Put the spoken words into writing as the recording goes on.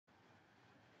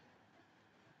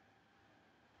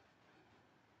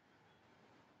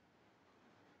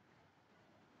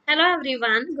Hello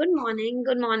everyone. Good morning.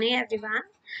 Good morning everyone.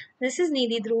 This is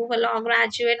Nidhi Dhruv, a law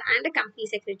graduate and a company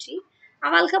secretary. I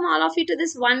welcome all of you to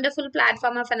this wonderful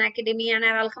platform of Unacademy, and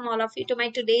I welcome all of you to my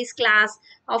today's class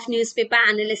of newspaper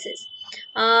analysis.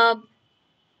 Uh,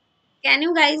 can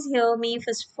you guys hear me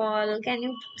first of all? Can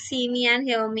you see me and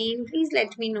hear me? Please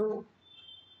let me know.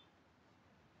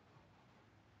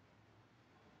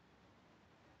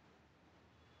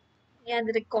 Yeah,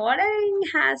 the recording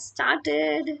has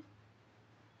started.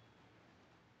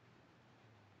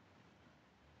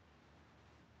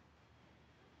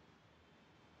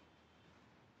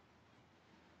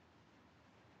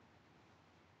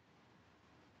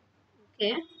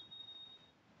 Okay.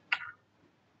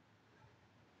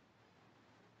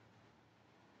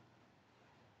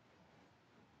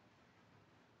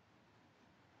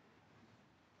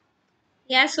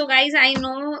 Yeah, so guys, I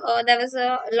know there was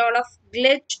a lot of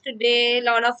glitch today,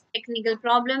 lot of technical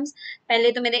problems.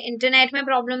 पहले तो मेरे internet में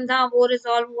problem था, वो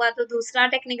resolve हुआ तो दूसरा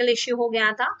technical issue हो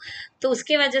गया था, तो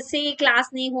उसके वजह से ये क्लास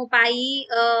नहीं हो पाई।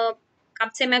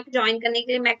 कब से मैं ज्वाइन करने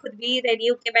के लिए मैं खुद भी रेडी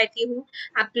होके बैठी हूँ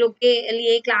आप लोग के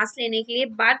लिए क्लास लेने के लिए,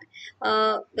 but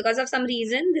because of some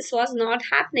reason this was not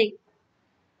happening.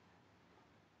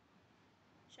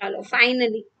 चलो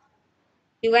finally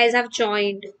you guys have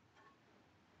joined.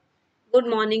 good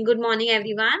morning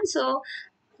everyone. So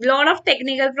lot of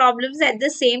technical problems at the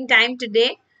same time today.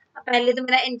 पहले तो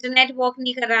मेरा इंटरनेट वर्क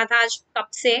नहीं कर रहा था आज कब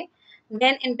से,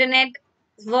 देन इंटरनेट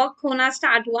वर्क होना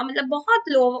स्टार्ट हुआ, मतलब बहुत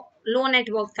लो लो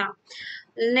नेटवर्क था।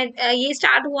 ये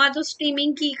स्टार्ट हुआ तो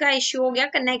स्ट्रीमिंग की का इश्यू हो गया,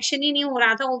 कनेक्शन ही नहीं हो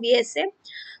रहा था ओबीएस से,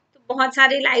 तो बहुत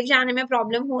सारे लाइव जाने में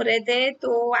प्रॉब्लम हो रहे थे।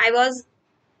 तो आई वॉज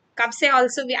कब से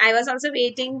also I was also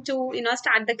waiting to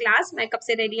start the class. मैं कब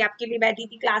से रेडी आपके लिए बैठी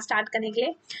थी क्लास स्टार्ट करने के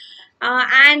लिए।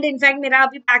 एंड इनफैक्ट मेरा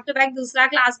अभी बैक टू बैक दूसरा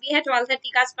क्लास भी है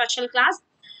 12:30 का स्पेशल क्लास।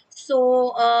 सो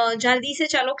जल्दी से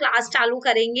चलो क्लास चालू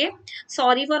करेंगे।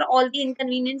 Sorry for all the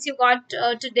inconvenience you got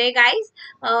today guys.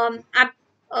 आप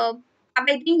अब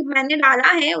आई थिंक मैंने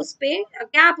डाला है उस पे,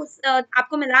 क्या आप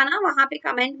आपको मिला ना वहां पे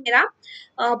कमेंट मेरा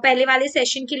पहले वाले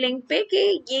सेशन की लिंक पे कि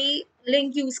ये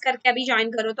लिंक यूज करके अभी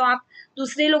ज्वाइन करो, तो आप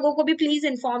दूसरे लोगों को भी प्लीज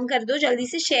इन्फॉर्म कर दो, जल्दी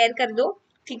से शेयर कर दो,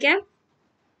 ठीक है।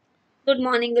 Good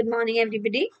morning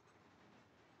everybody.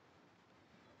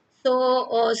 तो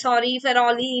sorry for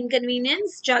all the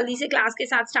inconvenience. जल्दी से क्लास के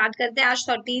साथ स्टार्ट करते हैं। आज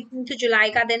 13 जुलाई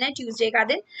का दिन है, ट्यूसडे का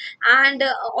दिन, and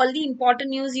all the important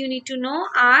news you need to know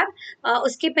are.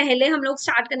 उसके पहले हम लोग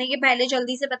स्टार्ट करने के पहले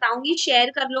जल्दी से बताऊंगी,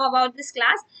 शेयर कर लो अबाउट दिस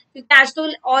क्लास, क्योंकि आज तो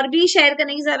और भी शेयर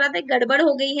करने की जरूरत है, गड़बड़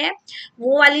हो गई है।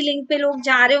 वो वाली लिंक पे लोग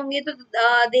जा रहे होंगे तो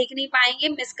देख नहीं पाएंगे,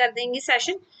 मिस कर देंगे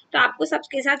सेशन। तो आपको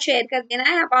सबके साथ शेयर कर देना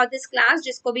है अबाउट दिस क्लास,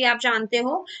 जिसको भी आप जानते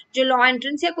हो जो लॉ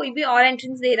एंट्रेंस या कोई भी और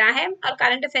एंट्रेंस दे रहा है और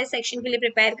करंट अफेयर सेक्शन के लिए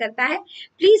प्रिपेयर करता है,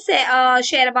 please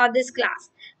share about this class.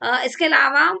 इसके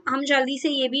अलावा हम जल्दी से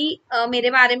ये भी मेरे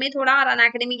बारे में थोड़ा और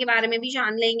अनअकैडमी के बारे में भी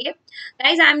जान लेंगे।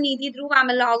 Guys, I'm Nidhi Dhruv. I'm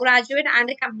a law graduate and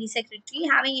a company secretary,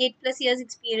 having 8+ years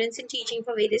experience in teaching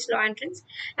for various law entrants.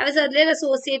 I was earlier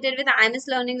associated with IMS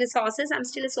Learning Resources. I'm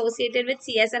still associated with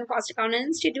CSN Cost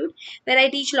Accountant Institute, where I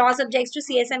teach law subjects to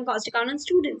CSN Cost Accountant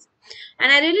students.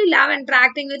 And I really love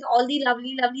interacting with all the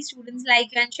lovely, lovely students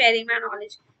like you and sharing my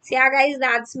knowledge. So yeah, guys,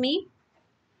 that's me.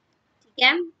 ठीक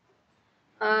है,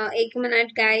 एक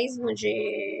minute guys, मुझे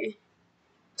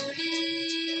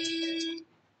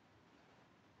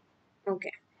okay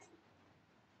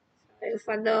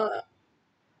for the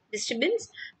disturbance.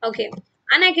 Okay,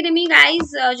 Unacademy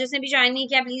guys जिसने भी join नहीं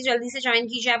किया please जल्दी से ज्वाइन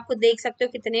कीजिए। आप खुद देख सकते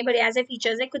हो कितने बढ़िया से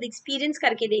फीचर्स है, खुद एक्सपीरियंस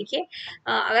करके देखिए।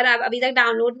 अगर आप अभी तक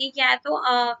डाउनलोड नहीं किया है तो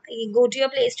go to your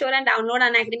play store and download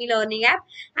Unacademy learning app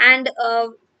and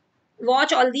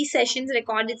watch all the sessions,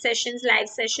 recorded sessions, live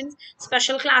sessions,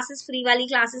 special classes, free वाली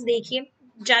क्लासेस देखिए,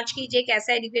 जज कीजिए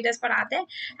कैसे एजुकेटर्स पढ़ाते हैं,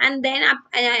 एंड देन आप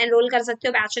एनरोल कर सकते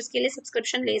हो बैचेस के लिए,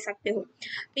 सब्सक्रिप्शन ले सकते हो।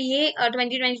 तो ये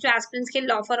 2022 एस्पिरेंट्स के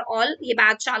लॉ फॉर ऑल ये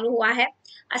बैच चालू हुआ है।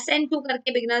 असेंट 2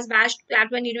 करके बिगनर्स बैच क्लैट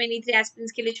 2023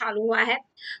 एस्पिरेंट्स के लिए चालू हुआ है।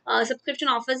 सब्सक्रिप्शन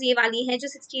ऑफर्स ये वाली है जो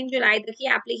 16 जुलाई तक ही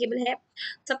एप्लीकेबल है।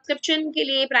 सब्सक्रिप्शन के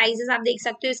लिए प्राइजेस आप देख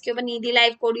सकते हो, इसके ऊपर निधि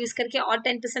लाइव कोड यूज करके और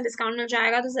 10% डिस्काउंट मिल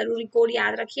जाएगा, तो जरूरी कोड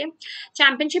याद रखिए।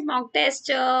 Championship mock test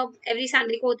every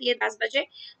Sunday को होती है 10 बजे।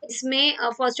 इसमें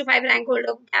 1st to 5 रैंक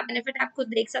होल्डर को क्या बेनिफिट आप खुद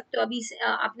देख सकते हो अभी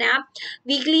अपने आप।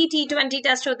 वीकली T20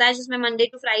 टेस्ट होता है जिसमें मंडे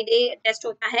टू फ्राइडे टेस्ट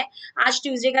होता है। आज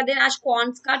ट्यूसडे का दिन, आज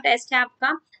क्वांट्स का टेस्ट है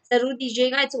आपका, जरूर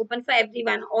दीजिएगा। It's open for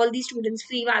everyone, all the students,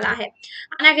 free वाला है।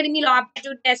 अनअकैडमी लॉ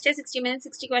एप्टीट्यूड टेस्ट है, 60 मिनट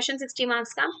 60 क्वेश्चन 60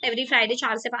 मार्क्स का, एवरी फ्राइडे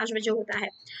 4 से 5 बजे होता है।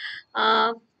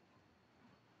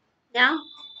 या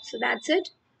सो दैट्स इट।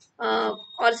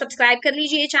 और सब्सक्राइब कर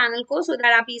लीजिए चैनल को सो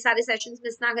दैट आप ये सारे सेशंस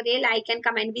मिस ना करिए। लाइक एंड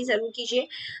कमेंट भी जरूर कीजिए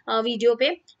वीडियो पे,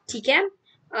 ठीक है।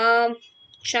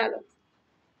 चलो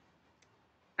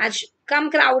आज कम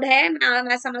क्राउड है,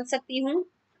 मैं समझ सकती हूँ,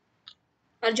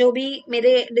 और जो भी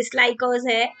मेरे डिसलाइकर्स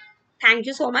है, thank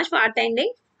you so much for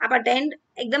attending. आप अटेंड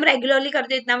एकदम रेगुलरली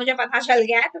करते हो, इतना मुझे पता चल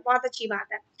गया है, तो बहुत अच्छी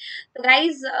बात है। तो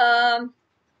गाइज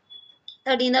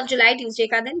 13 जुलाई ट्यूसडे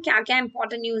का दिन, क्या क्या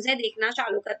इंपॉर्टेंट न्यूज है देखना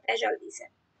चालू करते हैं जल्दी से।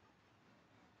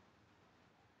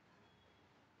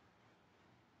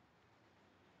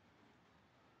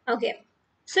 Okay,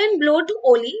 so in blow to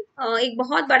ओली, एक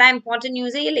बहुत बड़ा इंपॉर्टेंट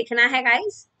न्यूज है, ये लिखना है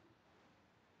guys.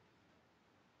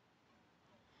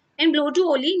 And blow to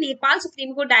Oli, Nepal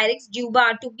supreme court directs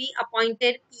ज्यूबा to be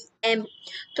appointed PM.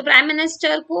 तो प्राइम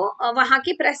मिनिस्टर को वहां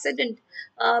के प्रेसिडेंट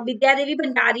विद्या देवी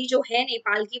भंडारी जो है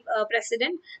नेपाल की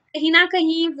प्रेसिडेंट, कहीं ना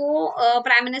कहीं वो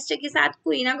प्राइम मिनिस्टर के साथ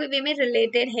कोई ना कोई वे में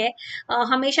रिलेटेड है,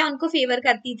 हमेशा उनको फेवर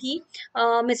करती थी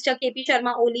मिस्टर केपी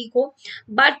शर्मा ओली को।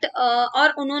 बट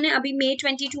और उन्होंने अभी May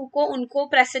 22 को उनको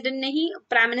प्रेसिडेंट नहीं,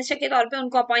 प्राइम मिनिस्टर के तौर पे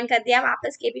उनको अपॉइंट कर दिया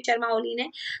वापस केपी शर्मा ओली ने।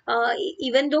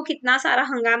 इवन दो कितना सारा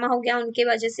हंगामा हो गया उनके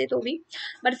वजह से, तो भी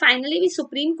बट फाइनली भी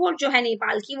सुप्रीम कोर्ट जो है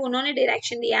नेपाल की, वो उन्होंने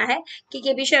डायरेक्शन दिया है कि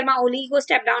केपी शर्मा ओली को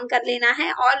स्टेप डाउन कर लेना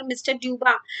है और mister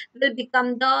ड्यूबा will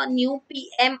become the new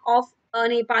PM of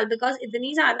Nepal, because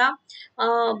इतनी ज्यादा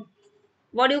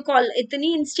व्हाट यू कॉल,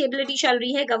 इतनी इंस्टेबिलिटी चल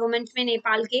रही है गवर्नमेंट में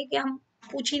नेपाल के कि हम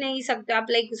पूछ ही नहीं सकते, आप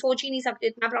लाइक सोच ही नहीं सकते,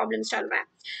 इतना प्रॉब्लम चल रहा है।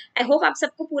 आई होप आप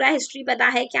सबको पूरा हिस्ट्री पता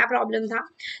है क्या प्रॉब्लम था।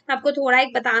 तो आपको थोड़ा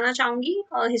एक बताना चाहूंगी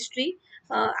हिस्ट्री,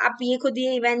 आप ये खुद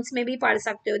ये इवेंट्स में भी पढ़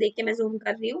सकते हो, देख के मैं जूम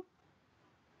कर रही हूँ।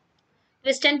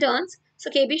 Twist and turns. So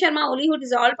KP Sharma Oli, who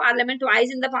dissolved parliament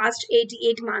twice in the past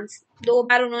 88 months, दो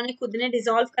बार उन्होंने खुद ने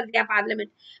डिसॉल्व कर दिया पार्लियामेंट।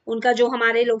 उनका जो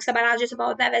हमारे लोकसभा राज्यसभा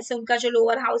होता है, वैसे उनका जो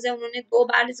लोअर हाउस है, उन्होंने दो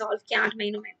बार डिसॉल्व किया 8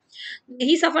 महीनों में।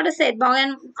 He suffered a setback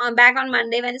and back on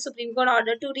Monday when the Supreme Court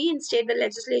ordered to reinstate the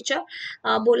legislature.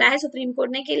 बोला है सुप्रीम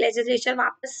कोर्ट ने कि लेजिस्लेचर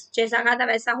वापस जैसा कहा था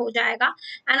वैसा हो जाएगा,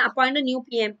 and appoint a new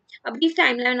PM. A brief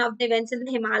timeline of the events in the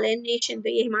Himalayan nation, तो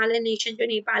ये हिमालयन नेशन जो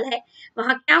नेपाल है,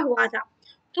 वहाँ क्या हुआ था।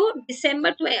 तो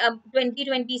दिसंबर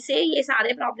 2020 से ये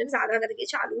सारे प्रॉब्लम्स आधा करके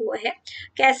चालू हुए हैं।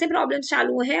 कैसे प्रॉब्लम्स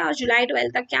चालू हुए हैं और जुलाई 12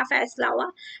 तक क्या फैसला हुआ,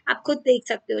 आप खुद देख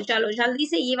सकते हो। चलो जल्दी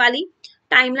से ये वाली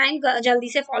टाइमलाइन जल्दी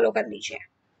से फॉलो कर लीजिए।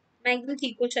 मैं एकदम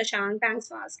ठीक हूँ शशांक, थैंक्स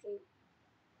फॉर आस्किंग।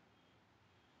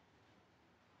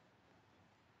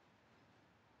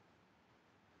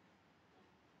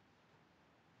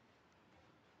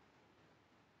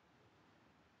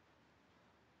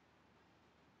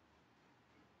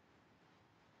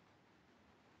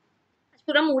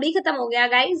 पूरा मूड ही खत्म हो गया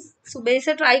गाइज, सुबह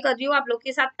से ट्राई कर रही हूँ आप लोग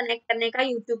के साथ कनेक्ट करने का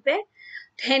यूट्यूब पे।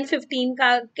 10:15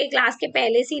 का के क्लास के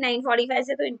पहले से 9:45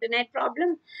 से तो इंटरनेट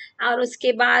प्रॉब्लम, और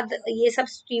उसके बाद ये सब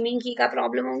स्ट्रीमिंग की का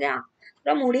प्रॉब्लम हो गया,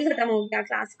 पूरा मूड ही खत्म हो गया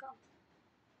क्लास का।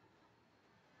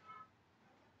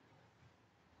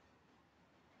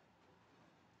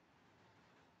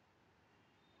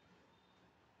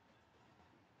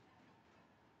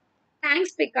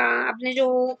 थैंक्स पिका, आपने जो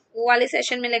वो वाले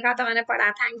सेशन में लिखा था मैंने पढ़ा,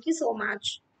 thank you so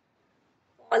much,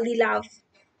 all the love.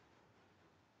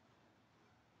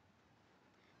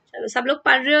 चलो सब लोग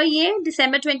पढ़ रहे हो ये।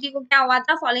 December 20 को क्या हुआ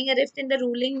था, following a rift in the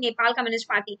ruling Nepal communist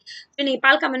party. जो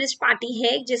नेपाल कम्युनिस्ट पार्टी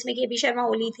है जिसमें केपी शर्मा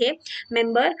ओली थे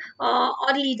मेंबर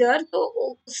और लीडर,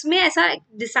 तो उसमें ऐसा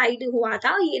डिसाइड हुआ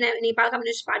था ये नेपाल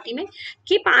कम्युनिस्ट पार्टी में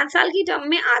कि 5 साल की टर्म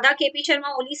में आधा केपी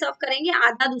शर्मा ओली सर्व करेंगे,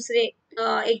 आधा दूसरे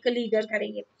एक लीडर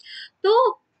करेंगे। तो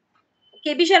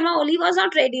KP Sharma Oli was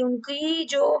not ready, उनकी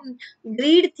जो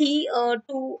ग्रीड थी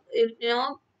to you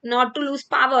know not to lose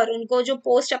power, उनको जो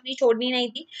पोस्ट अपनी छोड़नी नहीं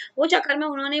थी, वो चक्कर में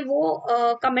उन्होंने वो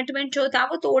कमिटमेंट जो था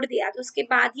वो तोड़ दिया। तो उसके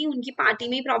बाद ही उनकी पार्टी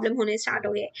में ही प्रॉब्लम होने स्टार्ट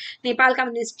हो गए, नेपाल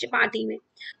कम्युनिस्ट पार्टी में,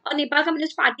 और नेपाल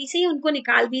कम्युनिस्ट पार्टी से ही उनको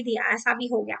निकाल भी दिया, ऐसा भी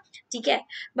हो गया। ठीक है,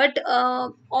 बट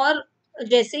और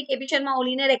जैसे केपी शर्मा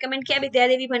ओली ने रेकमेंड किया विद्या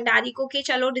देवी भंडारी को कि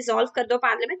चलो डिसॉल्व कर दो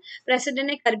पार्लियामेंट, प्रेसिडेंट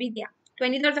ने कर भी दिया।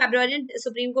 23 फरवरी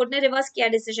सुप्रीम कोर्ट ने रिवर्स किया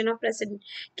डिसीजन ऑफ प्रेसिडेंट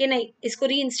कि नहीं, इसको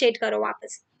रीइंस्टेट करो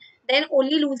वापस। Then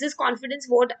only loses confidence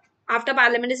vote after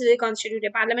parliament is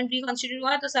reconstituted, parliament reconstitute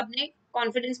हुआ तो सबने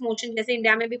कॉन्फिडेंस मोशन जैसे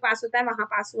इंडिया में भी पास होता है वहां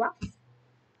पास हुआ,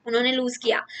 उन्होंने लूज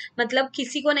किया, मतलब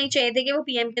किसी को नहीं चाहिए थे कि वो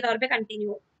पीएम के तौर पे कंटिन्यू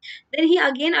हो। Then he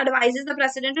again advises the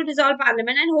president to dissolve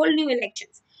parliament and hold new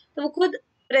elections. तो वो खुद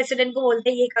प्रेसिडेंट को बोलते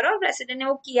हैं ये करो, और प्रेसिडेंट ने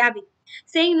वो किया भी,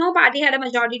 saying no party had a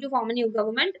majority to form a new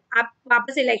government, आप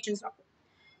वापस इलेक्शंस रखो।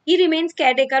 ही रिमेन्स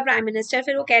केयरटेकर प्राइम मिनिस्टर,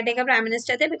 फिर वो केयरटेकर प्राइम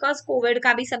मिनिस्टर थे बिकॉज कोविड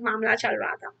का भी सब मामला चल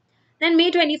रहा था। देन May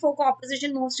 24 को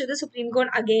opposition moves to the supreme court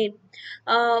again,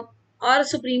 और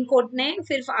सुप्रीम कोर्ट ने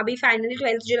फिर अभी फाइनली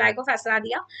 12 जुलाई को फैसला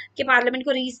दिया कि पार्लियामेंट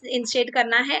को री इंस्टेट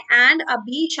करना है, एंड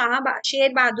अभी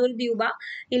Sher Bahadur द्यूबा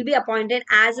will be appointed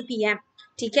as PM.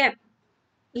 ठीक है,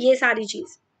 ये सारी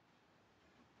चीज।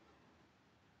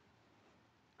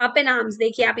 अप इन आर्म्स,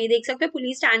 देखिए आप ये देख सकते हो,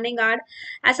 police standing guard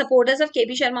as supporters of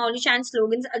KP Sharma Oli chant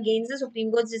slogans against the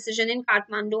supreme court decision in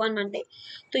Kathmandu on Monday.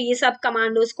 तो ये सब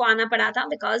कमांडोज को आना पड़ा था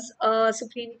बिकॉज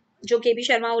सुप्रीम जो केपी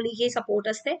शर्मा ओली के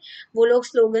सपोर्टर्स थे वो लोग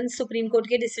स्लोगन सुप्रीम कोर्ट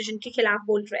के डिसीजन के खिलाफ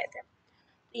बोल रहे थे।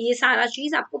 ये सारा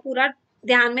चीज आपको पूरा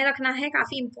ध्यान में रखना है,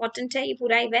 काफी इंपॉर्टेंट है ये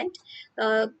पूरा इवेंट।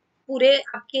 पूरे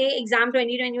आपके एग्जाम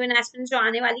 2021 एस्पिरेंट्स जो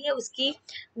आने वाली है उसकी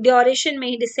ड्यूरेशन में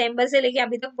ही दिसंबर से लेके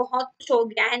अभी तक बहुत कुछ हो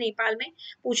गया है नेपाल में,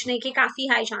 पूछने के काफी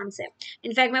हाई चांस है।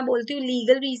 इनफैक्ट मैं बोलती हूँ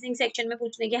लीगल रीजनिंग सेक्शन में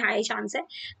पूछने के हाई चांस है,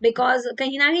 बिकॉज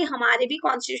कहीं ना कहीं हमारे भी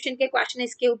कॉन्स्टिट्यूशन के क्वेश्चन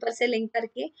इसके ऊपर से लिंक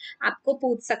करके आपको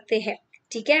पूछ सकते हैं।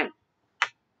 ठीक है,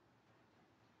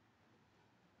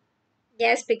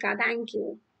 yes Pika, thank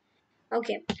you.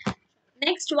 Okay,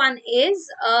 next one is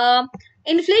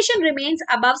inflation remains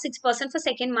above 6% for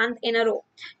second month in a row।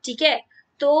 ठीक है,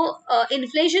 तो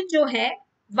इन्फ्लेशन जो है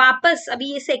वापस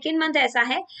अभी ये सेकेंड मंथ ऐसा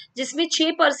है जिसमें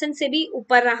 6% से भी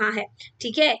ऊपर रहा है।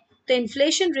 ठीक है, तो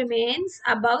inflation remains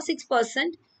above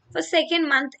 6% for second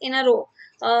month in a row.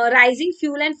 Rising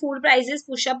fuel and food prices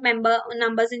push up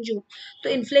numbers in जून। तो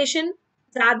इन्फ्लेशन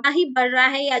ज्यादा ही बढ़ रहा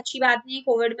है, ये अच्छी बात नहीं है,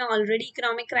 कोविड में ऑलरेडी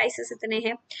इकोनॉमिक क्राइसिस इतने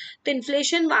हैं, तो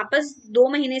इन्फ्लेशन वापस 2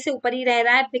 महीने से ऊपर ही रह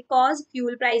रहा है बिकॉज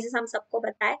फ्यूल प्राइसेस हम सबको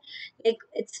पता है like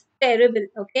it's terrible.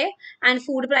 Okay, and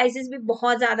food prices भी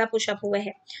बहुत ज्यादा पुशअप हुए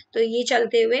हैं, तो ये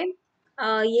चलते हुए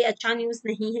ये अच्छा न्यूज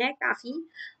नहीं है काफी।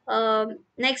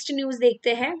 नेक्स्ट न्यूज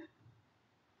देखते हैं,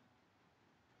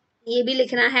 ये भी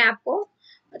लिखना है आपको।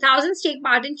 thousands take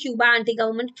part in Cuba anti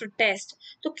government protest।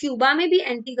 तो क्यूबा में भी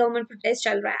एंटी गवर्नमेंट प्रोटेस्ट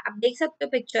चल रहा है, आप देख सकते हो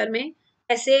पिक्चर में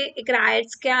ऐसे एक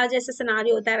राइट्स का जैसे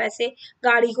सिनारियो होता है वैसे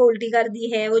गाड़ी को उल्टी कर दी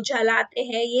है, वो जलाते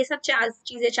हैं, ये सब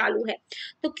चीजें चालू है।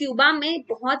 तो क्यूबा में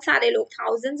बहुत सारे लोग,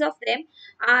 thousands of them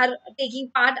are taking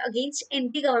part against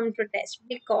anti government protest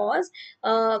because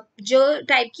जो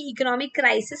टाइप की इकोनॉमिक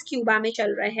क्राइसिस क्यूबा में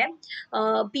चल रहे हैं,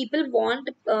 people want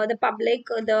the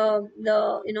public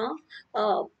the you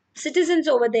know citizens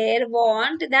over there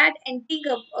want that anti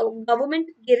government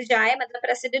गिर जाए, मतलब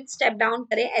प्रेसिडेंट स्टेप डाउन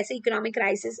करे, ऐसे इकोनॉमिक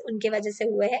क्राइसिस उनके वजह से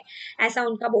हुए हैं, ऐसा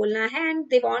उनका बोलना है, and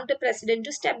they want the president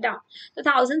to step down. तो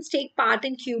thousands take part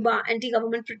in Cuba anti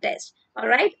government protest।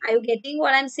 Alright, are you getting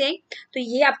what I am saying? तो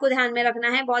ये आपको ध्यान में रखना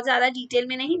है, बहुत ज्यादा डिटेल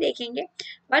में नहीं देखेंगे,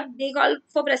 but they call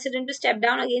for president to step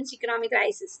down against economic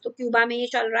crisis. तो क्यूबा में ये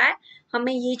चल रहा है,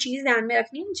 हमें ये चीज ध्यान में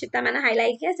रखनी है, जितना मैंने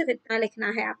हाईलाइट किया सिर्फ इतना लिखना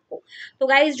है आपको। तो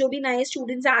गाइज जो भी नए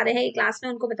स्टूडेंट्स आ रहे हैं क्लास में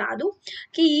उनको बता दूं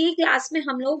कि ये क्लास में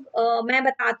हम लोग मैं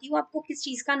बताती हूँ आपको किस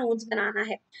चीज का नोट्स बनाना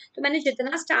है, तो मैंने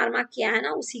जितना स्टार मार्क किया है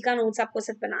ना उसी का नोट्स आपको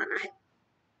सिर्फ बनाना है।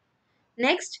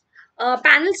 Next,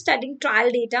 panel studying trial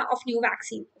data of new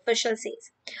vaccine, official says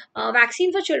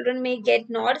vaccine for children may get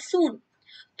nod soon।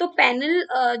 तो पैनल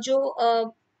जो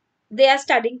they are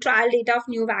studying trial data of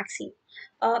new vaccine,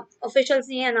 officials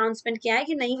ने अनाउंसमेंट किया है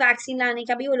कि नई वैक्सीन लाने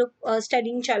का भी वो लोग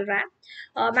स्टडिंग चल रहा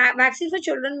है। वैक्सीन फॉर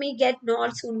चिल्ड्रन में गेट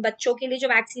नॉट सून, बच्चों के लिए जो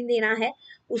वैक्सीन देना है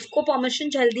उसको परमिशन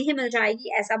जल्दी ही मिल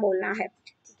जाएगी, ऐसा बोलना है।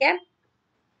 ठीक है,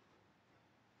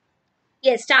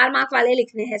 ये स्टार मार्क वाले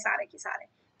लिखने हैं सारे के सारे।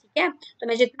 ठीक है, तो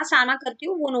मैं जितना स्टार मार्क करती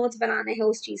हूँ वो नोट्स बनाने हैं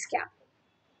उस चीज के आपको।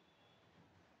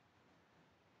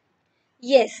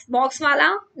 यस, बॉक्स वाला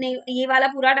नहीं, ये वाला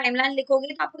पूरा टाइमलाइन लिखोगे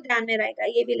तो आपको ध्यान में रहेगा,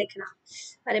 ये भी लिखना।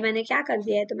 अरे मैंने क्या कर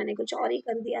दिया है, तो मैंने कुछ और ही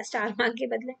कर दिया स्टार मार्क के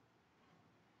बदले।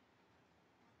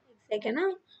 एक है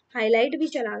ना, हाईलाइट भी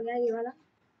चला गया ये वाला।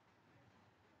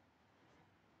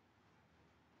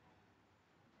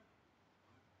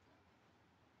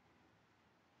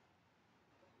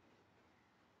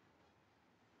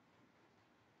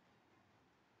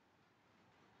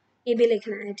 ये भी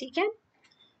लिखना है। ठीक है,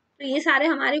 तो ये सारे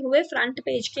हमारे हुए फ्रंट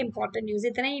पेज के इंपॉर्टेंट न्यूज,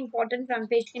 इतने ही इंपॉर्टेंट फ्रंट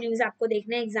पेज के न्यूज आपको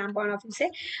देखने हैं एग्जाम पॉइंट ऑफ व्यू से,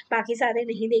 बाकी सारे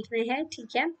नहीं देखने हैं।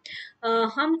 ठीक है,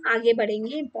 हम आगे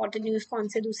बढ़ेंगे, इंपॉर्टेंट न्यूज कौन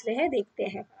से दूसरे हैं देखते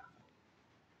हैं।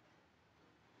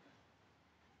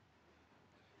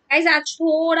 गाइस आज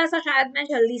थोड़ा सा शायद मैं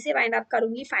जल्दी से वाइंड अप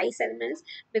करूंगी 5-7 मिनट्स,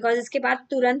 बिकॉज इसके बाद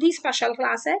तुरंत ही स्पेशल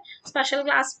क्लास है। Special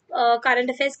class current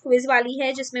affairs quiz वाली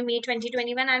है जिसमें मई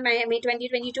 2021 एंड मई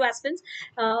 2022 एस्पिरेंट्स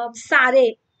सारे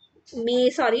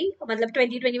मतलब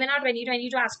 2021 और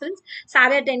 2022 एस्पिरेंट्स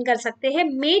सारे अटेंड कर सकते हैं।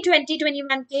 मई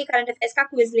 2021 के करंट अफेयर्स का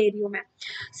क्विज ले रही हूँ मैं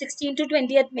 16 to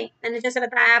 20 में, मैंने जैसे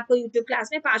बताया आपको यूट्यूब क्लास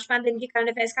में 5-5 दिन की करंट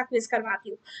अफेयर्स का क्विज करवाती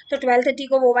हूँ। तो 12:30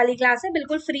 को वो वाली क्लास है,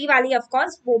 बिल्कुल फ्री वाली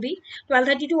ऑफकोर्स, वो भी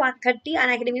 12:30 to 1:30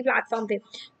 अनअकैडमी प्लेटफॉर्म पे।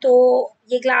 तो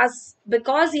ये क्लास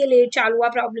बिकॉज ये लेट चालू हुआ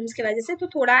प्रॉब्लम्स की वजह से, तो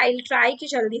थोड़ा आई ट्राई कि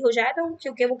जल्दी हो जाए, तो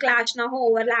क्योंकि वो क्लैश ना हो,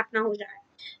 ओवरलैप ना हो जाए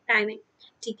टाइमिंग।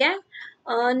 ठीक है,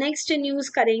 नेक्स्ट न्यूज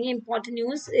करेंगे, इंपॉर्टेंट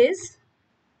न्यूज इज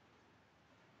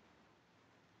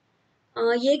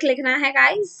ये लिखना है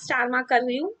गाइस, स्टार मार्क कर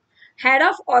रही हूँ। Head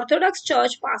of Orthodox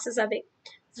church passes away.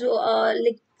 जो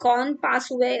कौन पास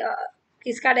हुए,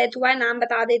 किसका डेथ हुआ है, नाम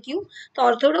बता देती हूँ। तो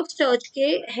ऑर्थोडॉक्स चर्च के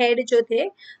हेड जो थे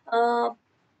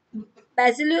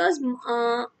basileus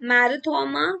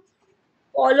मैराथोमा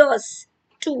Paulose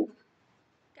to,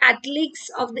 Catholics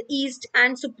of the East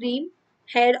and Supreme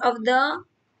Head of the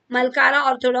Malkara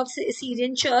Orthodox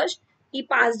Syrian Church, he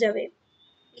passed away.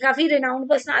 काफी renowned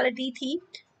personality थी,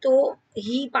 तो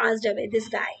he passed away, this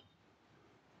guy,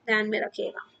 ध्यान में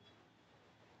रखिएगा।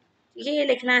 ये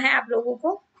लिखना है आप लोगों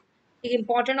को, एक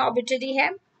important obituary है।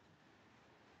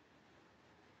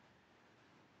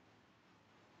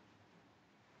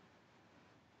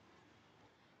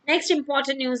 नेक्स्ट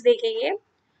important न्यूज देखेंगे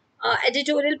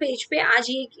एडिटोरियल पेज पे। आज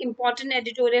ये एक इम्पॉर्टेंट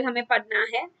एडिटोरियल हमें पढ़ना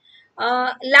है।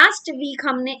 लास्ट वीक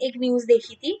हमने एक न्यूज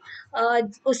देखी थी,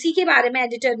 उसी के बारे में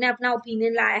एडिटर ने अपना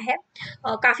ओपिनियन लाया है।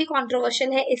 काफी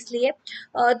कंट्रोवर्शियल है इसलिए,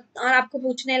 और आपको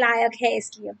पूछने लायक है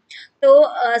इसलिए।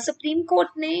 तो सुप्रीम कोर्ट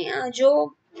ने जो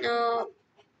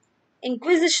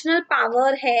इंक्विजिशनल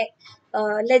पावर है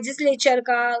लेजिस्लेचर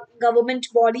का, गवर्नमेंट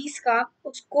बॉडीज का,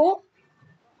 उसको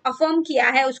अफर्म किया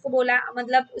है, उसको बोला,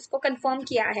 मतलब उसको कंफर्म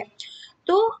किया है।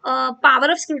 तो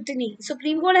power of scrutiny,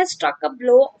 supreme court has struck a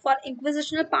blow for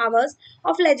इंक्विजिशनल powers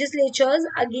of legislatures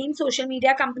against social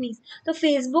media companies. तो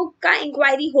फेसबुक का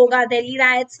इंक्वायरी होगा, दिल्ली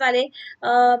राइट्स वाले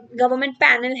गवर्नमेंट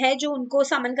पैनल है जो उनको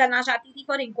समन करना चाहती थी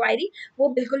फॉर इंक्वायरी, वो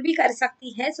बिल्कुल भी कर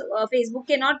सकती है। फेसबुक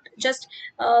के not just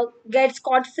get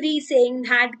Scott free saying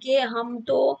that के हम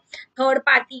तो थर्ड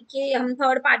पार्टी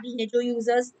है, जो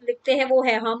यूजर्स लिखते हैं वो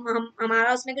है, हम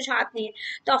हमारा उसमें कुछ हाथ नहीं है।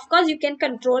 तो of course you can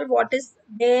control what is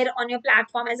there on your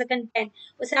platform as a content,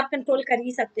 उसे आप कंट्रोल कर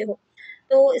ही सकते हो।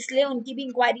 तो इसलिए उनकी भी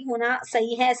इंक्वायरी होना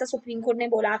सही है, ऐसा सुप्रीम कोर्ट ने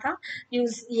बोला था।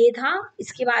 न्यूज ये था,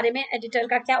 इसके बारे में एडिटर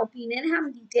का क्या ओपिनियन है हम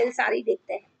डिटेल सारी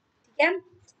देखते हैं, ठीक है।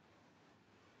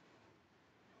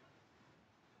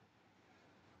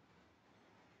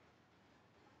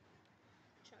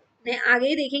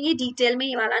 आगे देखेंगे डिटेल में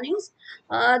ये वाला news.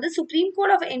 The supreme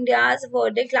court of India's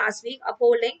verdict last week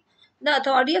upholding the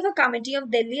authority of a committee of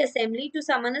Delhi Assembly to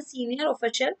summon a senior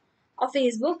official of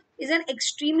Facebook is an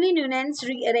extremely nuanced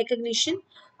recognition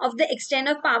of the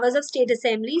extent of powers of state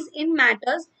assemblies in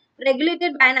matters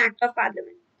regulated by an act of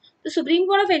parliament. तो supreme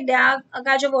court of India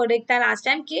का जो verdict था last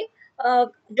time के,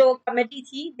 जो committee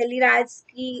थी Delhi rights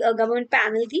की, government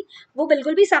panel थी, वो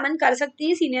बिल्कुल भी समन कर सकती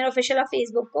है सीनियर ऑफिशियल ऑफ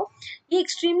फेसबुक को। ये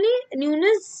एक्सट्रीमली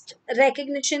न्यूनेस्ट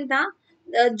रिकग्निशन था,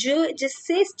 जो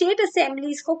जिससे स्टेट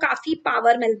असेंबलीज को काफी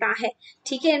पावर मिलता है,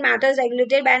 ठीक है, इन matters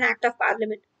regulated by an act of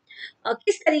parliament.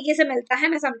 किस तरीके से मिलता है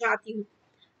मैं समझाती हूँ।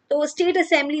 तो स्टेट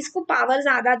असेंबलीज को पावर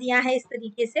ज्यादा दिया है इस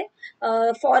तरीके से,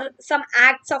 for some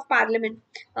acts of parliament,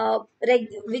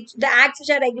 which the acts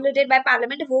which are regulated by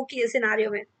parliament, वो के सिनेरियो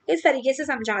में इस तरीके से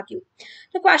समझाती हूँ।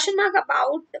 तो question mark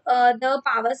about the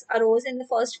powers arrows in the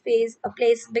first phase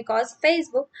place because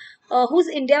Facebook, whose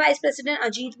India Vice President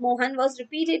Ajit Mohan was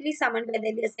repeatedly summoned by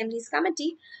Delhi Assembly's Committee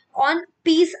on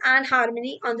Peace and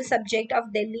Harmony on the subject of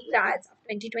Delhi riots of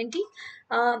 2020.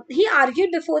 He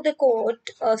argued before the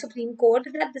Supreme Court,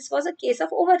 that this was a case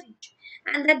of overreach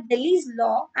and that Delhi's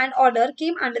law and order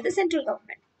came under the central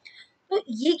government. तो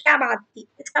ये क्या बात थी,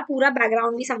 इसका पूरा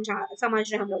background भी समझ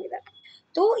रहे हम लोग इधर।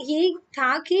 तो ये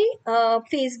था कि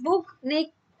फेसबुक ने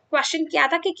क्वेश्चन किया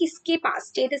था कि किसके पास,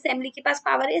 स्टेट असेंबली के पास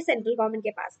पावर है, सेंट्रल गवर्नमेंट के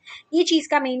पास। ये चीज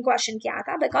का मेन क्वेश्चन किया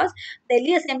था, बिकॉज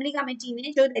दिल्ली असेंबली कमेटी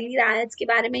ने जो दिल्ली रायट्स के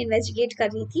बारे में इन्वेस्टिगेट कर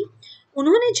रही थी,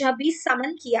 उन्होंने जब भी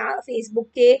समन किया फेसबुक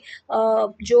के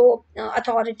जो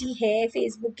अथॉरिटी है,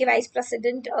 फेसबुक के vice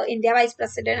president, India vice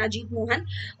president Ajit Mohan,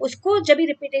 उसको जब भी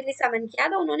रिपीटेडली समन किया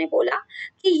तो उन्होंने बोला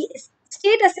कि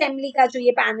स्टेट असेंबली का जो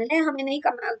ये पैनल है हमें नहीं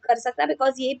कर सकता,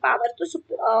 बिकॉज ये पावर तो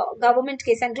गवर्नमेंट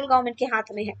के, सेंट्रल गवर्नमेंट के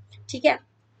हाथ में है, ठीक है।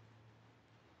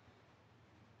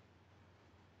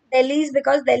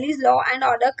 because Delhi's law and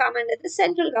order come under the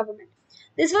central government.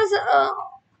 This was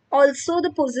also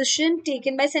the position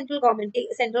taken by central government.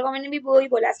 Central government ने भी वही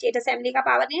बोला, state assembly का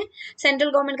power नहीं है,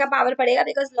 central government का power पड़ेगा,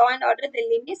 because law and order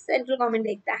Delhi में central government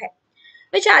देखता है,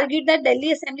 which argued that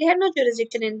Delhi Assembly had no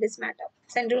jurisdiction in this matter.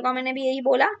 Central government ने भी यही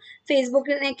बोला,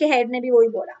 Facebook के head ने भी वही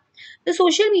बोला. The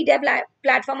social media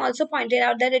platform also pointed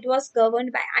out that it was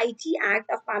governed by IT Act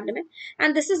of Parliament,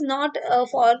 and this is not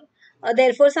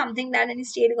therefore something that any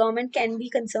state government can be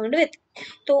concerned with.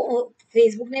 तो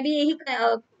Facebook ने भी यही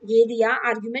ये दिया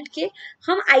argument कि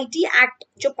हम IT act,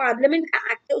 जो parliament का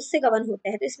एक्ट है, उससे गवर्न होते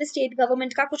हैं, तो इसमें स्टेट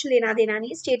गवर्नमेंट का कुछ लेना देना नहीं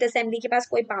है, स्टेट असेंबली के पास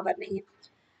कोई पावर नहीं है।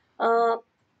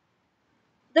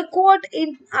 The court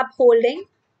in upholding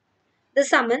The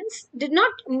summons did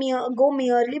not go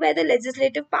merely by the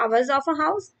legislative powers of a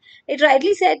house. It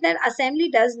rightly said that assembly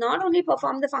does not only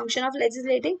perform the function of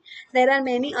legislating, there are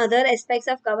many other aspects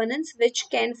of governance which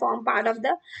can form part of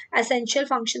the essential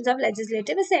functions of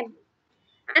legislative assembly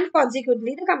and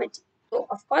consequently the committee. तो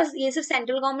of course ये सिर्फ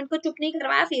central government को चुप नहीं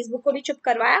करवाया, Facebook को भी चुप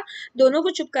करवाया, दोनों को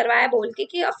चुप करवाया बोल के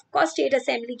कि ऑफ कोर्स स्टेट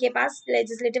असेंबली के पास,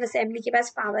 लेजिस्लेटिव असेंबली के पास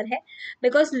पावर है,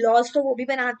 बिकॉज लॉज तो वो भी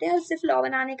बनाते हैं और सिर्फ लॉ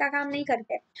बनाने का काम नहीं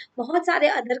करते, बहुत सारे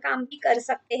अदर काम भी कर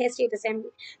सकते हैं स्टेट असेंबली,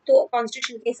 तो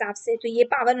कॉन्स्टिट्यूशन के हिसाब से तो ये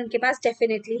पावर उनके पास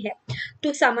डेफिनेटली है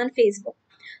to someone Facebook.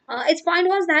 Its point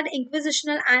was that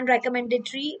inquisitional and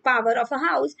recommendatory power of a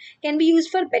house can be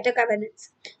used for better governance.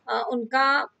 उनका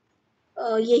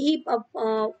यही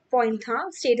पॉइंट था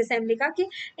स्टेट असेंबली का कि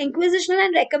इंक्विजिशनल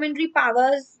एंड रेकमेंडरी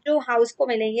पावर्स जो हाउस को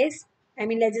मिलेंगे, आई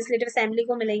मीन लेजिस्लेटिव असेंबली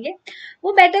को मिलेंगे,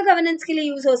 वो बेटर गवर्नेंस के लिए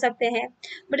यूज हो सकते हैं.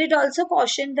 But it also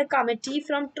caution the committee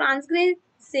from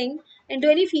transgressing into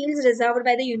any fields reserved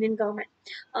by the union government.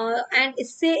 And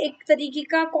इससे एक तरीके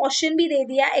का कॉशन भी दे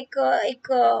दिया,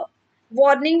 एक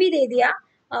वार्निंग भी दे दिया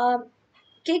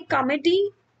कि कमिटी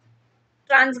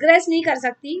ट्रांसग्रेस नहीं कर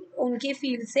सकती उनकी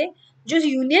फील्ड से, जो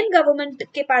यूनियन गवर्नमेंट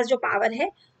के पास जो पावर है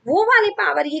वो वाली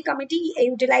पावर ये कमेटी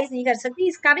यूटिलाइज नहीं कर सकती.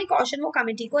 इसका भी कॉशन वो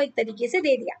कमेटी को एक तरीके से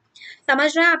दे दिया.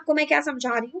 समझ रहे हैं आपको मैं क्या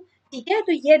समझा रही हूँ? ठीक है,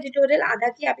 तो ये एडिटोरियल आधा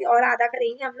की अभी और आधा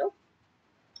करेंगे हम लोग.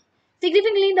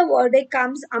 Significantly, the verdict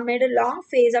comes amid a long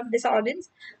phase of disorders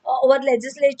over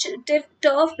legislative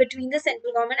turf between the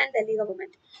central government and Delhi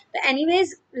government. So,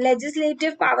 anyways,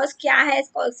 legislative powers क्या है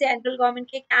सेंट्रल गवर्नमेंट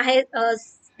के, क्या है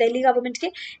दिल्ली गवर्नमेंट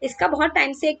के, इसका बहुत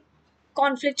टाइम से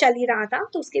कॉन्फ्लिक्ट चल ही रहा था,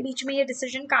 तो उसके बीच में ये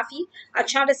डिसीजन काफी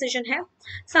अच्छा डिसीजन है.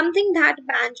 Something that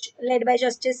bench led by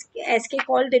justice SK.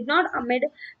 Kaul did not amid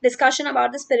discussion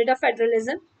about the spirit of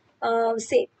federalism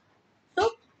से. तो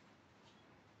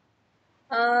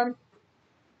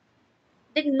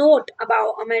डिड नोट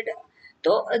अबाउट अमिड,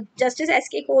 तो जस्टिस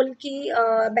एस.के. कौल की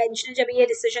बेंच ने जब ये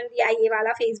डिसीजन दिया ये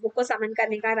वाला फेसबुक को समन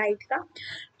करने का राइट का,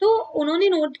 तो उन्होंने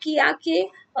नोट किया कि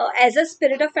as a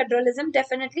spirit of federalism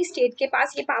definitely state के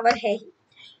पास ये पावर है ही.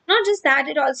 Not just that,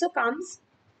 it also comes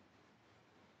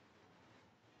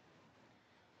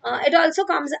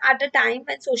at a time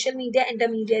when social media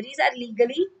intermediaries are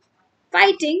legally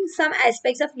fighting some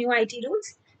aspects of new IT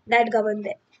rules that govern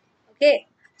them. Okay,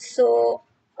 so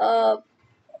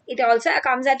it also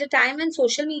comes at a time when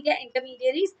social media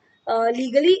intermediaries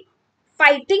legally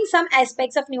fighting some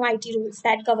aspects of new IT rules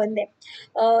that govern them.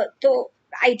 तो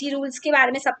IT rules के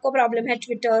बारे में सबको problem है,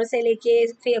 Twitter से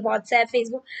लेके WhatsApp,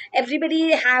 Facebook, everybody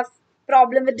have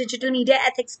problem with digital media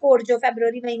ethics code जो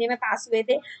फरवरी महीने में पास हुए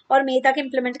थे और मई तक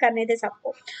इम्प्लीमेंट करने थे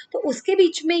सबको. तो उसके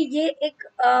बीच में ये एक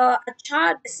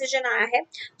अच्छा डिसीजन आया है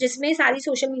जिसमें सारी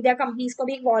सोशल मीडिया कंपनीज को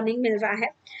भी एक वार्निंग मिल रहा है.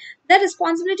 The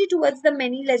responsibility towards the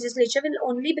many legislature will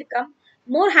only become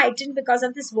more heightened because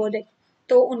of this verdict.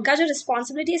 तो उनका जो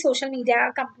रिस्पॉन्सिबिलिटी है सोशल मीडिया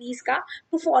कंपनीज का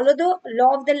to follow the law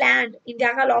of the land,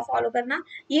 India का लॉ फॉलो करना,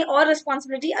 ये और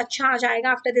रिस्पॉन्सिबिलिटी अच्छा आ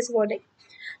जाएगा after this verdict.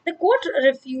 The court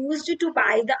refused to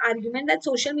buy the argument that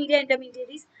social media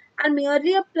intermediaries are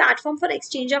merely a platform for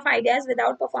exchange of ideas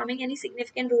without performing any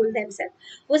significant role themselves.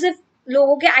 वो सिर्फ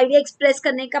लोगों के idea express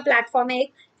करने का platform है,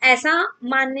 ऐसा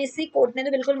मानने से कोर्ट ने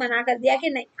तो बिल्कुल मना कर दिया कि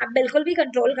नहीं, आप बिल्कुल भी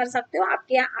कंट्रोल कर सकते हो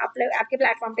आपके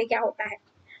प्लेटफॉर्म पे क्या होता है.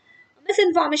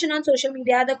 Misinformation on social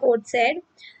media, the court said,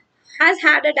 has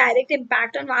had a direct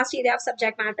impact on vast area of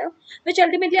subject matter, which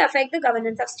ultimately affect the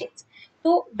governance of states.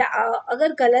 तो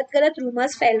अगर गलत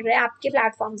रूमर्स फैल रहे हैं आपके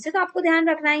प्लेटफॉर्म से तो आपको ध्यान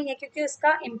रखना ही है, क्योंकि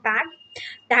उसका impact,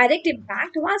 direct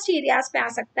impact vast areas पे आ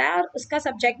सकता है और उसका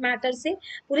सब्जेक्ट मैटर से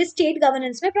पूरे स्टेट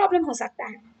गवर्नेंस में प्रॉब्लम हो सकता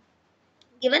है.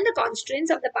 Given the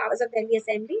constraints of the powers of Delhi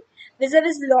Assembly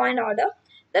vis-a-vis law and order,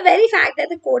 the very fact that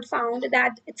the court found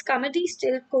that its committee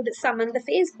still could summon the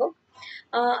Facebook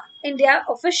India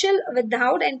official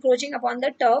without encroaching upon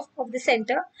the turf of the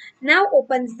center now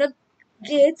opens the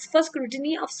gates for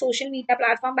scrutiny of social media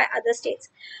platform by other states.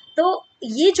 तो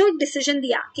ये जो decision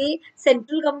दिया कि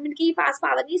central government के पास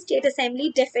power नहीं, state assembly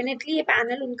definitely ये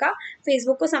panel उनका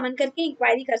Facebook को समन करके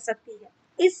इंक्वायरी कर सकती है.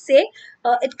 इससे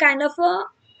it kind of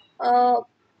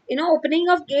opening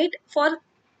of gate for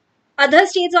other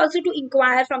states also to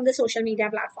inquire from the social media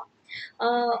platform,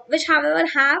 which however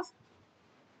have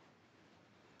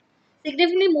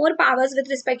significantly more powers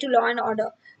with respect to law and order.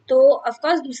 तो of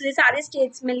course दूसरे सारे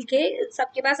states मिलके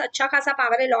सबके पास अच्छा खासा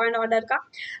power है law and order का.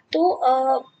 तो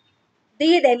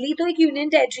ये दिल्ली तो एक यूनियन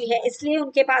टेरिटरी है, इसलिए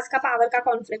उनके पास का पावर का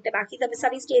कॉन्फ्लिक्ट है, बाकी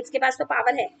सभी स्टेट्स के पास तो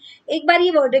पावर है. एक बार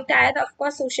ये वर्डिक्ट आया तो of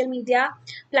course social media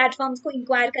platforms को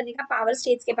इंक्वायर करने का पावर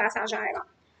स्टेट्स के पास आ जाएगा.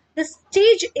 The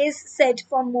stage is set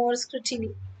for more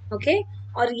scrutiny. Okay,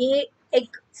 और ये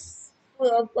एक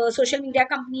सोशल मीडिया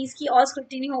कंपनीज की और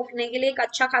स्क्रूटिनी होने के लिए एक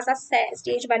अच्छा खासा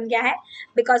स्टेज बन गया है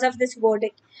बिकॉज ऑफ दिस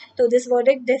वर्डिक्ट। तो this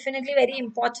verdict definitely very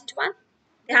important one,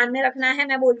 ध्यान में रखना है।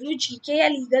 मैं बोल रही हूँ जीके या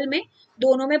लीगल में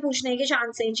दोनों में पूछने के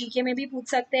चांस है, जीके में भी पूछ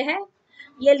सकते हैं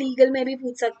या लीगल में भी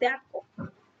पूछ सकते हैं आपको,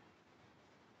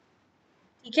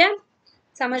 ठीक है,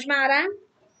 समझ में आ रहा है।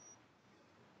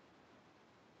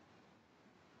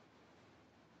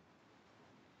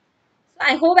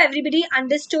 I hope everybody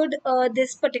understood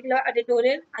this particular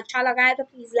editorial. अच्छा लगा है तो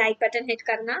प्लीज लाइक बटन हिट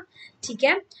करना, ठीक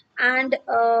है, and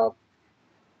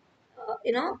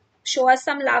you know show us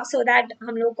some love so that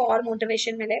हम लोग को और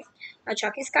मोटिवेशन मिले। अच्छा,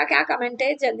 किसका क्या कमेंट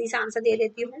है, जल्दी से आंसर दे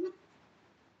देती हूँ।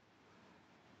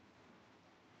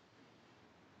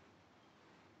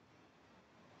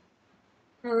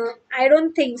 आई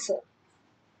डोंट थिंक सो,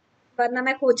 वरना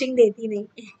मैं कोचिंग देती नहीं।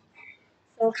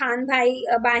 तो खान भाई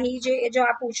बाही जो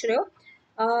आप पूछ रहे हो,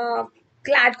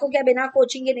 क्लैट को क्या बिना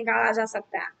कोचिंग के निकाला जा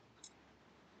सकता है?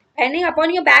 डिपेंडिंग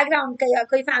अपॉन योर बैकग्राउंड,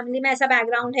 कोई फैमिली में ऐसा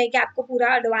बैकग्राउंड है कि आपको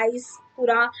पूरा एडवाइस,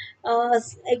 पूरा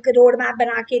एक रोड मैप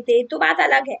बना के दे तो बात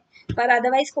अलग है, पर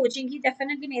अदरवाइज कोचिंग की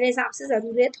डेफिनेटली मेरे हिसाब से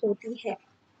जरूरत होती है।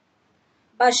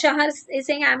 बशर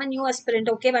Singh, I am new aspirant.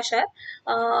 Okay बशर,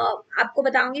 आपको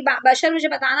बताऊंगी। बशर मुझे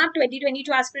बताना आप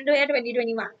 2022 एस्पिरेंट हो या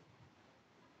 2021?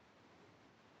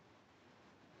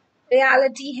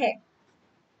 रियलिटी है।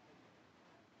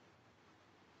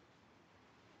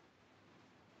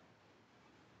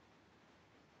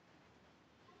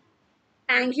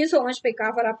 Thank you so much Pika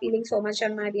for appealing so much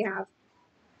on my behalf.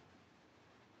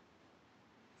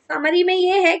 Summary में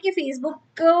ये है कि फेसबुक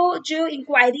को जो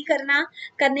इंक्वायरी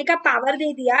करने का पावर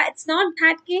दे दिया, इट्स नॉट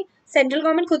दैट कि सेंट्रल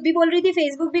गवर्नमेंट खुद भी बोल रही थी,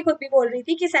 फेसबुक भी खुद भी बोल रही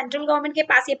थी कि सेंट्रल गवर्नमेंट के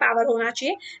पास ये पावर होना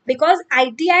चाहिए, because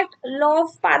IT act law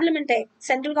of parliament है,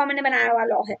 सेंट्रल गवर्नमेंट ने बनाया हुआ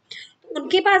लॉ है, तो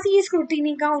उनके पास ही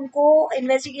स्क्रूटिनी का, उनको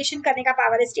इन्वेस्टिगेशन करने का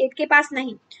पावर है, स्टेट के पास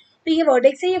नहीं। तो ये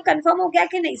वर्डिक्ट से ये कंफर्म हो गया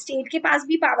कि नहीं, स्टेट के पास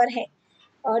भी पावर है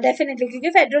डेफिनेटली, क्योंकि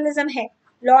फेडरलिज्म है,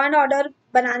 लॉ एंड ऑर्डर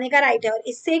बनाने का राइट है। और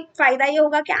इससे एक फायदा ये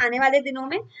होगा कि आने वाले दिनों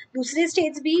में दूसरे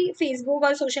स्टेट्स भी फेसबुक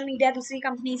और सोशल मीडिया, दूसरी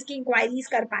कंपनीज की इंक्वायरीज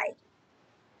कर पाए।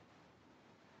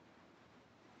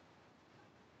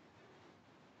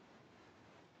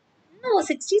 नो,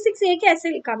 66A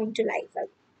कैसे coming to life?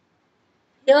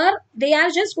 Here they are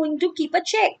just going to keep a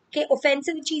check कि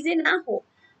ऑफेंसिव चीजें ना हो।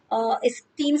 इस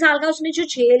 3 साल का उसमें जो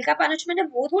जेल का पनिशमेंट है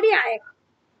वो थोड़ी आएगा।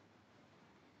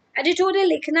 एडिटोरियल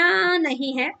लिखना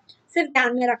नहीं है, सिर्फ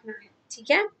ध्यान में रखना है,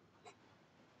 ठीक है।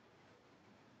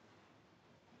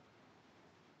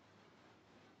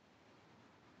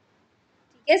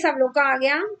 ठीक है, सब लोग का आ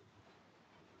गया।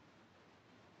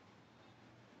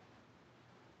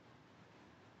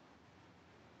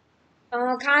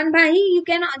 खान भाई, you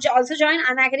can also join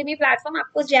Unacademy platform.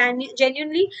 आपको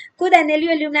जेन्युइनली खुद एनएलयू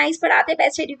एल्यूमनाइज पढ़ाते,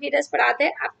 बेस्ट एजुकेटर्स पढ़ाते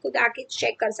हैं, आप खुद आके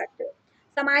चेक कर सकते हो।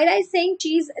 समायरा इज सेइंग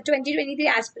चीज 2023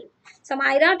 एस्पिरेंट।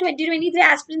 समायरा 2023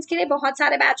 एस्पिरेंट्स के लिए बहुत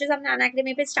सारे बैचेस हमने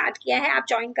अनअकैडमी पे स्टार्ट किया है, आप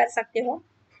ज्वाइन कर सकते हो।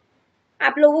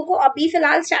 आप लोगों को अभी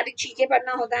फिलहाल स्टैटिक जीके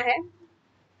पढ़ना होता है।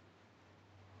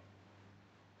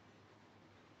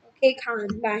 ओके खान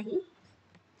भाई,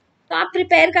 तो आप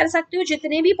प्रिपेयर कर सकते हो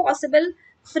जितने भी पॉसिबल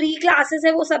फ्री क्लासेस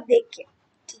है वो सब देख के,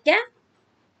 ठीक है।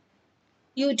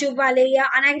 यूट्यूब वाले या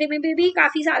अनअकैडमी में भी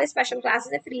काफी सारे स्पेशल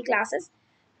क्लासेस है, फ्री क्लासेस,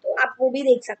 तो आप वो भी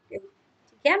देख सकते हो,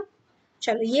 ठीक है।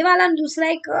 चलो, ये वाला दूसरा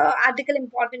एक आर्टिकल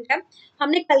इंपॉर्टेंट है।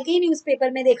 हमने कल के ही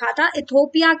न्यूज़पेपर में देखा था,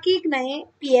 इथोपिया के एक नए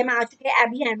पीएम आ चुके हैं,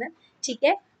 अभी अहमद, ठीक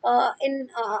है। इन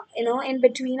in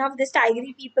between of this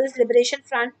टाइगरी peoples liberation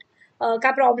front का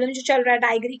प्रॉब्लम जो चल रहा है,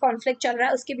 टाइगरी कॉन्फ्लिक्ट चल रहा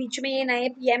है, उसके बीच में ये नए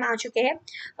पीएम आ चुके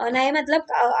हैं। नए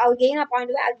मतलब अगेन अपॉइंट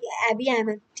हुए अभी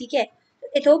अहमद, ठीक है।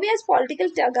 इथोपिया's पॉलिटिकल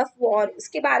टग ऑफ वॉर,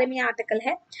 उसके बारे में आर्टिकल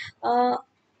है।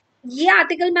 ये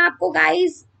आर्टिकल मैं आपको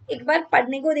गाइस एक बार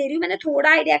पढ़ने को दे रही हूँ, मैंने थोड़ा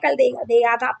आइडिया कल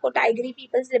दिया था आपको, टाइगरी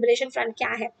पीपल्स लिबरेशन फ्रंट क्या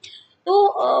है। तो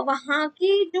वहाँ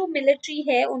की जो मिलिट्री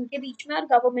है उनके बीच में और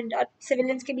गवर्नमेंट और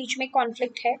सिविलियंस के बीच में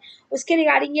कॉन्फ्लिक्ट है, उसके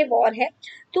रिगार्डिंग ये वॉर है।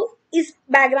 तो इस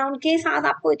बैकग्राउंड के साथ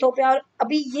आपको इथोपिया, और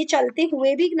अभी ये चलते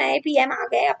हुए भी नए पीएम आ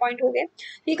गए, अपॉइंट हो गए,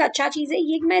 तो एक अच्छा चीज़ है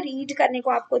ये, मैं रीड करने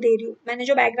को आपको दे रही हूँ। मैंने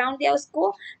जो बैकग्राउंड दिया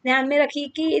उसको ध्यान में रखिए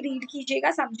कि रीड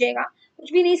कीजिएगा, समझिएगा।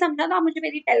 कुछ भी नहीं समझा तो आप मुझे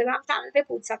मेरी टेलीग्राम चैनल पे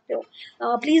पूछ सकते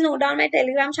हो। Please note down my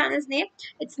Telegram channel name,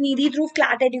 it's Nidhi Dhruv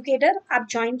CLAT educator. आप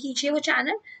ज्वाइन कीजिए वो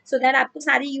चैनल, सो दैट आपको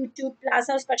सारी यूट्यूब क्लास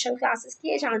और स्पेशल क्लासेस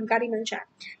की जानकारी मिल जाए,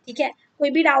 ठीक है। कोई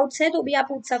भी डाउट्स है तो भी आप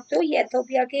पूछ सकते हो, ये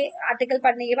एथोपिया के आर्टिकल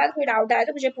पढ़ने के बाद कोई डाउट आए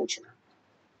तो मुझे पूछना।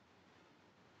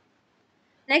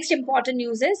 Next important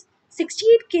news is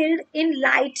 68 killed in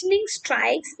lightning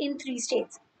strikes in 3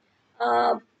 states.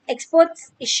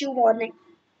 Experts issue warning।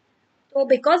 तो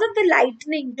बिकॉज ऑफ द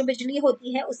लाइटनिंग, जो बिजली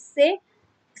होती है उससे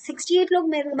 68 लोग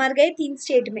मर गए 3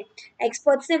 स्टेट में।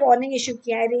 एक्सपर्ट्स ने वार्निंग इशू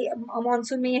किया है,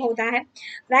 मानसून में ये होता है।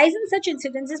 Rise in such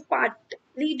incidents is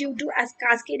partly due to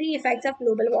cascading effects of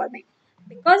global warming.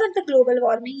 Because of the global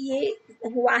warming ये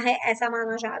हुआ है, ऐसा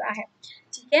माना जा रहा है।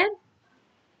 ठीक है,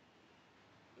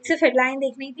 सिर्फ हेडलाइन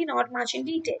देखनी थी, नॉट मच इन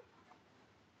डिटेल।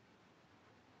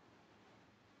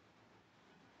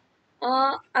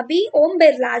 अभी ओम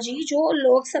बिरला जी जो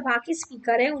लोकसभा के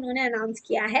स्पीकर हैं, उन्होंने अनाउंस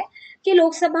किया है कि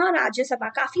लोकसभा और राज्यसभा,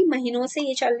 काफी महीनों से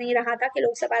ये चल नहीं रहा था कि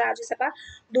लोकसभा राज्यसभा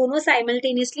दोनों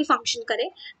साइमल्टेनियसली फंक्शन करे,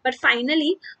 बट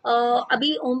फाइनली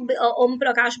अभी ओम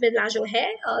प्रकाश बिरला जो है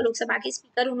लोकसभा के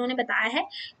स्पीकर, उन्होंने बताया है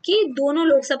कि दोनों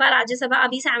लोकसभा राज्यसभा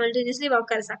अभी साइमल्टेनियसली वर्क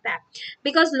कर सकता है,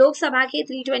 बिकॉज लोकसभा के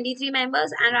 323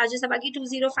 मेंबर्स एंड राज्यसभा की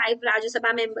 205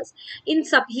 राज्यसभा मेंबर्स, इन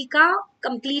सभी का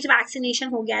कंप्लीट वैक्सीनेशन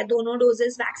हो गया है, दोनों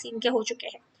डोजेस वैक्सीन के हो चुके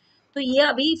हैं। तो ये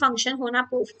अभी फंक्शन होना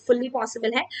फुल्ली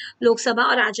पॉसिबल है, लोकसभा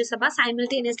और राज्यसभा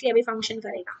साइमल्टेनियसली अभी फंक्शन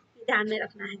करेगा, ध्यान में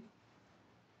रखना है।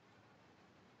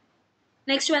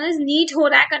 नेक्स्ट वन इज नीट हो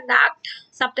रहा है कंडक्ट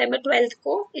सितंबर 12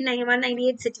 को इन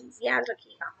 198 सिटीज, याद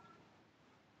रखिएगा।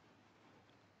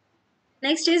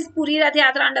 नेक्स्ट इज पूरी रथ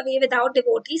यात्रा अंडर वे विदाउट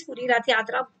डिवोटीज। पूरी रथ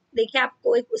यात्रा देखिए,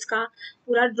 आपको एक उसका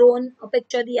पूरा ड्रोन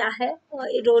पिक्चर दिया है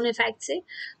ड्रोन इफेक्ट से।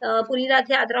 पूरी रथ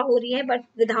यात्रा हो रही है बट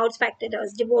विदाउट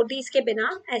स्पेक्टेटर्स, डिवोटीज के बिना,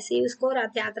 ऐसे ही उसको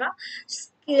रथ यात्रा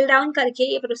स्केल डाउन करके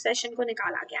ये प्रोसेशन को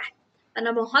निकाला गया है,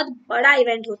 वरना बहुत बड़ा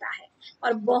इवेंट होता है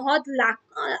और बहुत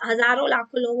हजारों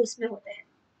लाखों लोग उसमें होते हैं।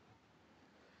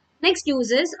 Next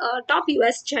news is top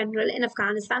US general in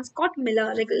Afghanistan Scott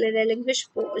Miller relinquished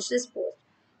his post.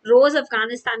 रोज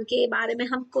अफगानिस्तान के बारे में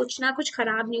हम कुछ ना कुछ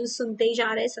खराब न्यूज सुनते ही जा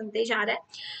रहे हैं।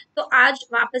 तो आज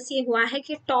वापस ये हुआ है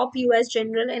कि top US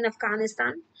general in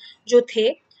Afghanistan जो थे,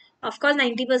 ऑफकोर्स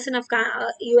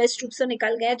 90% यूएस ट्रूप्स तो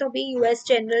निकल गए, तो अभी यूएस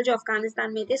जनरल जो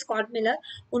अफगानिस्तान में थे स्कॉट मिलर,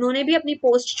 उन्होंने भी अपनी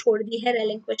पोस्ट छोड़ दी है,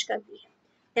 रेलिंक्विश कर दी है,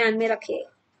 ध्यान में रखिए।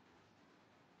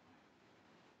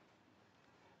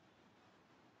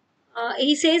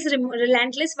 he says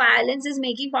relentless violence is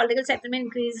making political settlement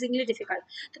increasingly difficult.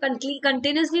 तो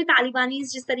continuously तालिबानी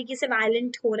जिस तरीके से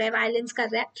वायलेंट हो रहा है, वायलेंस कर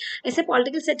रहा है, इससे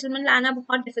पॉलिटिकल सेटलमेंट लाना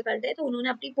बहुत डिफिकल्ट है। तो उन्होंने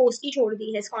अपनी पोस्ट ही छोड़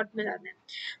दी है स्कॉट मिलर ने,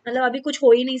 मतलब अभी कुछ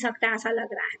हो ही नहीं सकता ऐसा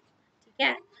लग रहा है। ठीक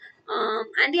है,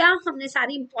 एंड या हमने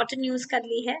सारी इंपॉर्टेंट न्यूज कर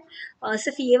ली है,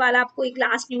 सिर्फ ये वाला आपको एक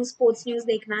लास्ट न्यूज, स्पोर्ट्स न्यूज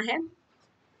देखना है।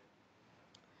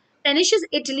 Tennis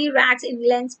Italy racks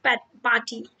England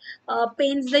party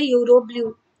paints the euro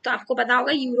blue. तो आपको पता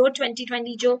होगा यूरो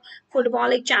 2020 जो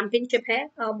फुटबॉल एक चैंपियनशिप है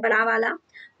बड़ा वाला,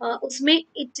 उसमें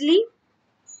इटली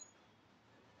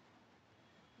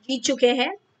जीत चुके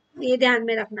हैं, ये ध्यान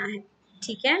में रखना है।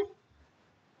 ठीक है,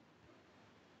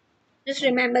 जस्ट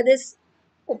रिमेम्बर दिस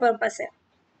पर्पस है।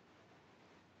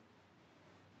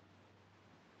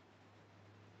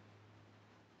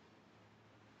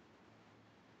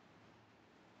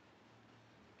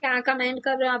 क्या कमेंट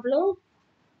कर रहे हो आप लोग?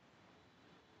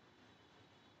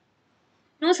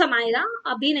 नो समायरा,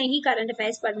 अभी नहीं करंट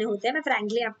अफेयर्स पढ़ने होते हैं, मैं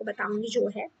फ्रैंकली आपको बताऊंगी जो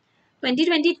है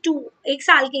 2022 एक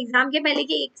साल के एग्जाम के पहले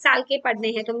के एक साल के पढ़ने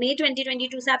हैं, तो मई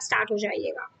 2022 से आप स्टार्ट हो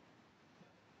जाइएगा।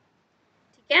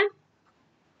 ठीक है,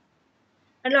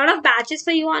 lot of batches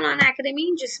for you on Unacademy,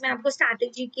 जिसमें आपको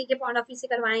स्टैटिक जीके के पॉइंट ऑफ व्यू से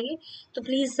करवाएंगे, तो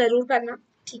प्लीज जरूर करना।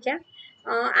 ठीक है,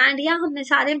 एंड या हमने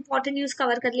सारे इंपॉर्टेंट न्यूज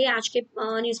कवर कर लिए आज के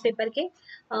न्यूज़पेपर के।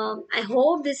 I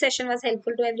hope this session was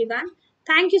helpful to everyone.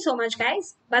 Thank you so much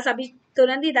guys. बस अभी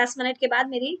तुरंत ही 10 मिनट के बाद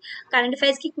मेरी करंट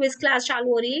अफेयर्स की क्विज क्लास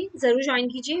चालू हो रही है, जरूर ज्वाइन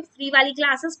कीजिए। फ्री वाली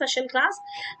क्लास है, स्पेशल क्लास,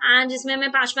 एंड जिसमें मैं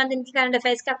 5 दिन की करंट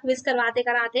अफेयर्स का क्विज करवाते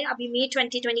कराते अभी मई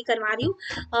 2020 करवा रही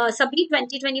हूँ। सभी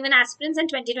 2021 एस्पिरेंट्स एंड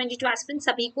 2022 एस्पिरेंट्स,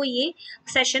 सभी को ये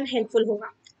सेशन हेल्पफुल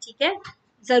होगा। ठीक है,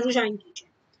 जरूर ज्वाइन कीजिए।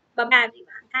 Bye bye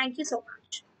everyone, thank you so much.